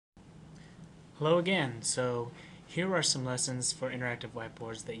Hello again. So here are some lessons for interactive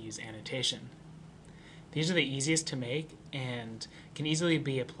whiteboards that use annotation. These are the easiest to make and can easily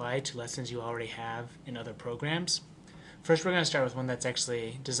be applied to lessons you already have in other programs. First, we're going to start with one that's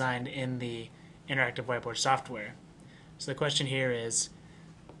actually designed in the interactive whiteboard software. So the question here is,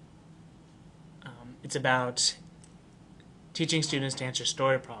 it's about teaching students to answer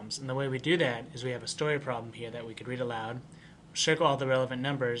story problems. And the way we do that is we have a story problem here that we could read aloud, circle all the relevant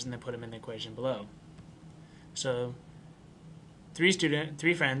numbers, and then put them in the equation below. So three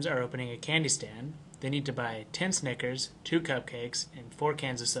friends are opening a candy stand. They need to buy 10 Snickers, 2 cupcakes, and 4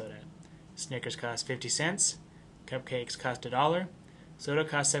 cans of soda. Snickers cost 50 cents, cupcakes cost $1, soda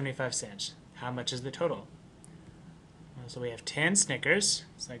cost 75 cents. How much is the total? So we have 10 Snickers,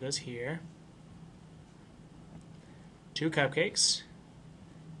 so that goes here. 2 cupcakes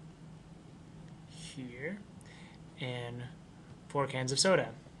here, and 4 cans of soda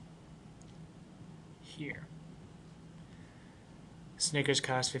here. Snickers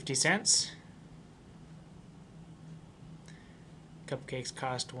cost 50 cents. Cupcakes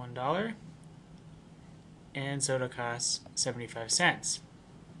cost $1. And soda costs 75 cents.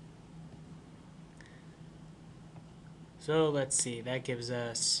 So let's see, that gives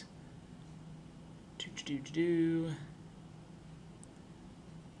us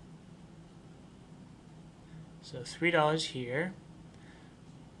so $3 here,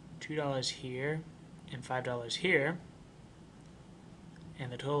 $2 here, and $5 here,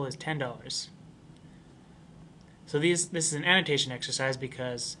 and the total is $10. So this is an annotation exercise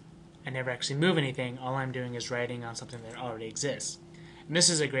because I never actually move anything. All I'm doing is writing on something that already exists. And this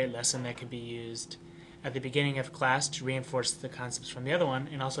is a great lesson that can be used at the beginning of class to reinforce the concepts from the other one,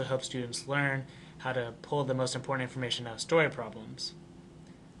 and also help students learn how to pull the most important information out of story problems.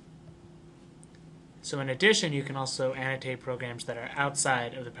 So in addition, you can also annotate programs that are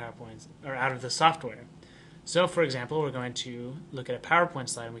outside of the PowerPoints or out of the software. So for example, we're going to look at a PowerPoint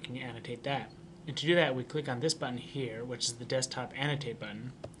slide and we can annotate that. And to do that, we click on this button here, which is the desktop annotate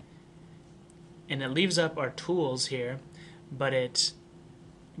button. And it leaves up our tools here, but it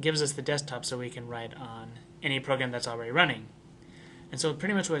gives us the desktop so we can write on any program that's already running. And so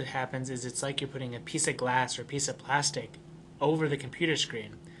pretty much what happens is it's like you're putting a piece of glass or a piece of plastic over the computer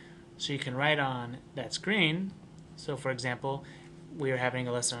screen. So you can write on that screen. So for example, we are having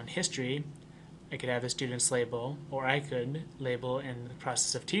a lesson on history. I could have the students label, or I could label in the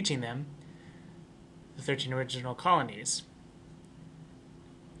process of teaching them, the 13 original colonies.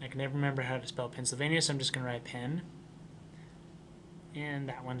 I can never remember how to spell Pennsylvania, so I'm just going to write Penn. And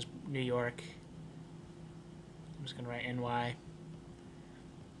that one's New York. I'm just going to write NY.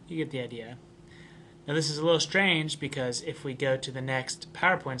 You get the idea. Now this is a little strange because if we go to the next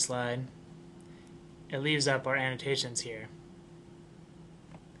PowerPoint slide, it leaves up our annotations here.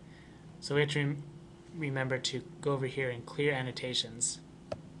 So we have to remember to go over here and clear annotations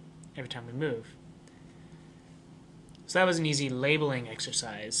every time we move. So that was an easy labeling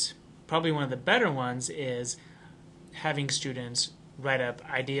exercise. Probably one of the better ones is having students write up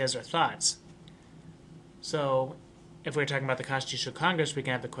ideas or thoughts. So if we're talking about the Constitutional Congress, we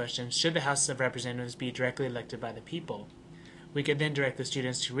can have the question, should the House of Representatives be directly elected by the people? We could then direct the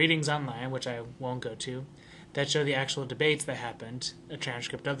students to readings online, which I won't go to, that show the actual debates that happened, a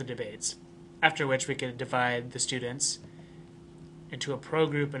transcript of the debates. After which we could divide the students into a pro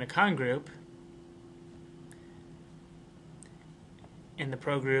group and a con group. And the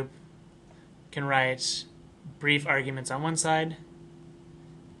pro group can write brief arguments on one side,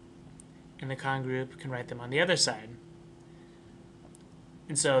 and the con group can write them on the other side.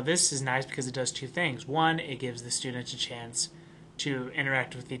 And so this is nice because it does two things. One, it gives the students a chance to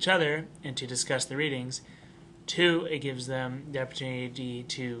interact with each other and to discuss the readings. Two, it gives them the opportunity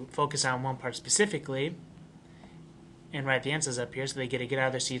to focus on one part specifically and write the answers up here, so they get to get out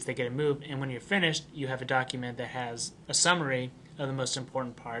of their seats, they get to move, and when you're finished, you have a document that has a summary of the most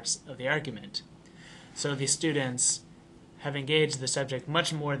important parts of the argument. So the students have engaged the subject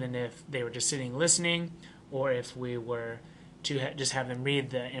much more than if they were just sitting listening, or if we were to just have them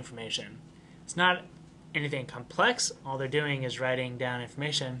read the information. It's not anything complex. All they're doing is writing down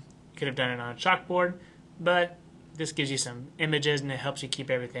information. You could have done it on a chalkboard, but this gives you some images and it helps you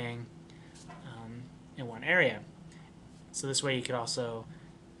keep everything in one area. So this way you could also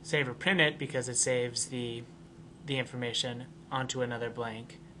save or print it because it saves the information onto another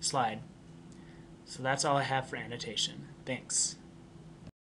blank slide. So that's all I have for annotation. Thanks.